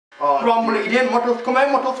Bro, I'm bleeding. My tooth's come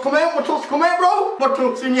out, my tooth's come out, my tooth's come out, bro. My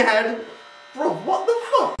tooth's in your head. Bro, what the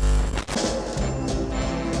fuck?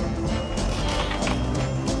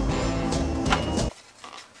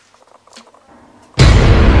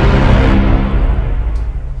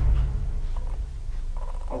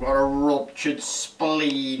 I've got a ruptured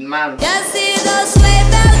spleen, man. You see those sleigh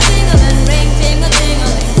bells jingling, ring, tingle,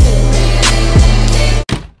 tingling.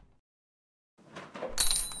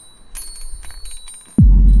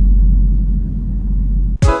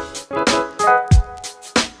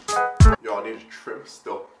 Yo, I need to trim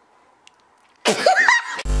still.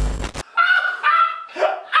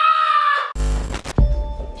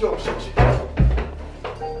 Yo, shit.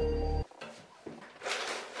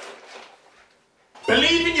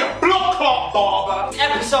 Believe in your blood clot, barber!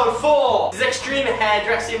 Episode 4. This is Extreme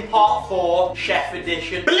Hairdressing Part 4, Chef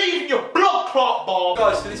Edition. Believe in your blood clot, barber!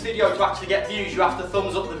 Guys, for this video to actually get views, you have to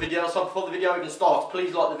thumbs up the video. So before the video even starts,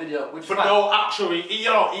 please like the video. But no, actually, you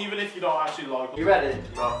know, even if you don't actually like it. You ready?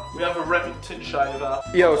 No. We have a Remington shaver.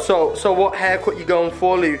 Yo, so what haircut you going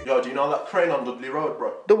for, Luke? Yo, do you know that crane on Dudley Road,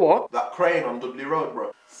 bro? The what? That crane on Dudley Road,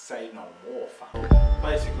 bro. Say no more, fam.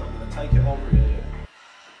 Basically, I'm gonna take it over here.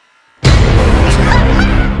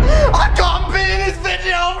 I can't be in this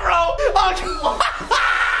video, bro! I can't. Oh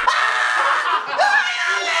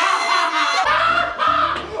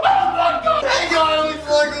my god! Hey guys, it's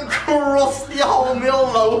like a crusty wholemeal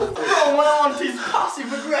loaf. Bro, my auntie's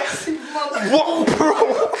passive aggressive, man. What, bro?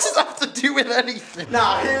 What does that have to do with anything?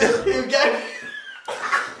 Nah, here you go.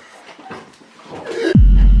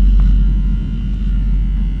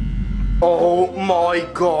 Oh my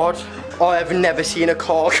god. I have never seen a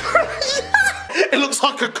car crash. It looks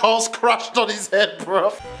like a car's crashed on his head,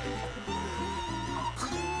 bro.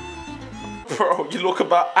 Bro, you look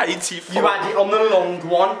about 84. You had it on the long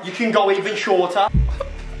one. You can go even shorter.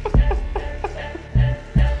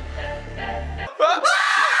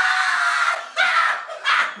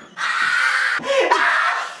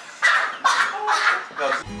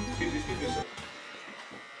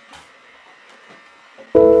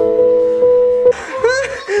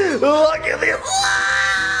 Look at this.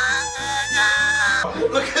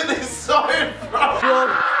 Look at this side, bro.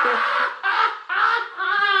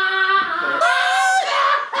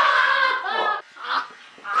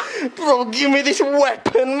 Bro, give me this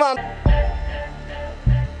weapon, man.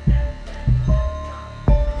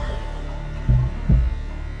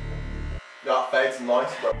 That fade's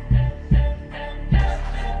nice, bro.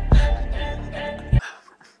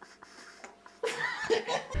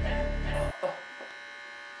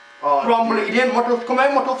 Bro, I'm bleeding. My tooth's come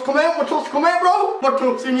out, my tooth's come out, my tooth's come out, bro. My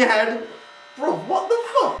tooth's in your head. Bro, what the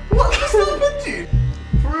fuck? What just happened, dude?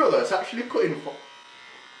 For real though, it's actually cutting for.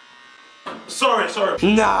 Sorry.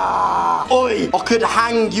 Nah. Oi, I could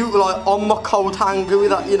hang you like on my coat hanger with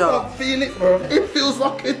that, you know. I feel it, bro. It feels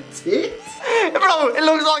like a tit. Bro, it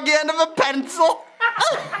looks like the end of a pencil.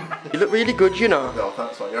 You look really good, you know. No,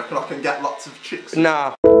 thanks, man. You reckon I can get lots of chicks?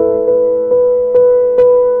 Nah.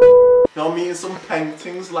 No, I'm meeting some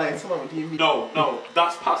paintings later, man. What do you mean? No,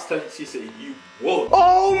 that's past tense, you see. You would.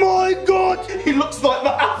 Oh my god! He looks like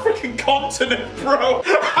the African continent, bro.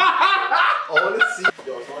 I wanna see.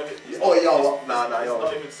 Yo, it's not even, oh, yo, nah, yo. He's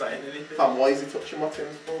not even saying anything. Fam, why is he touching my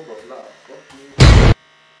tins for, bro? Nah, fuck you.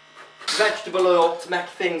 Vegetable oil to make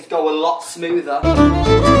things go a lot smoother.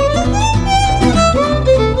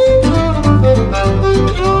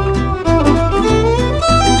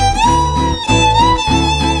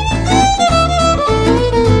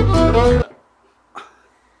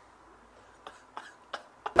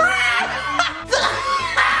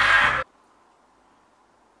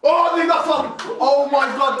 Oh, dude, that's hot. Oh my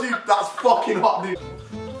god, dude, that's fucking hot, dude.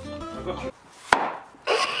 I got you.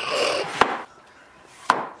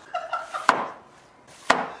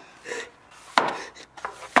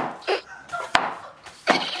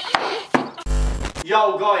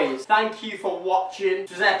 Yo guys, thank you for watching.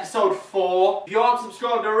 This is episode 4. If you aren't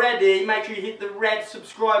subscribed already, make sure you hit the red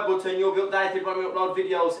subscribe button. You'll be updated when we upload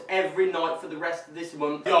videos every night for the rest of this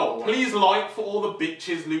month. Yo, please like for all the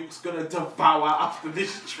bitches Luke's gonna devour after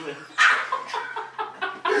this trip.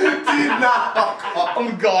 Dude, nah.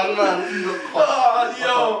 I'm gone, man. Oh,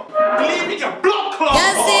 yo, believe in your blood clot.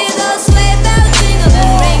 You see those sleigh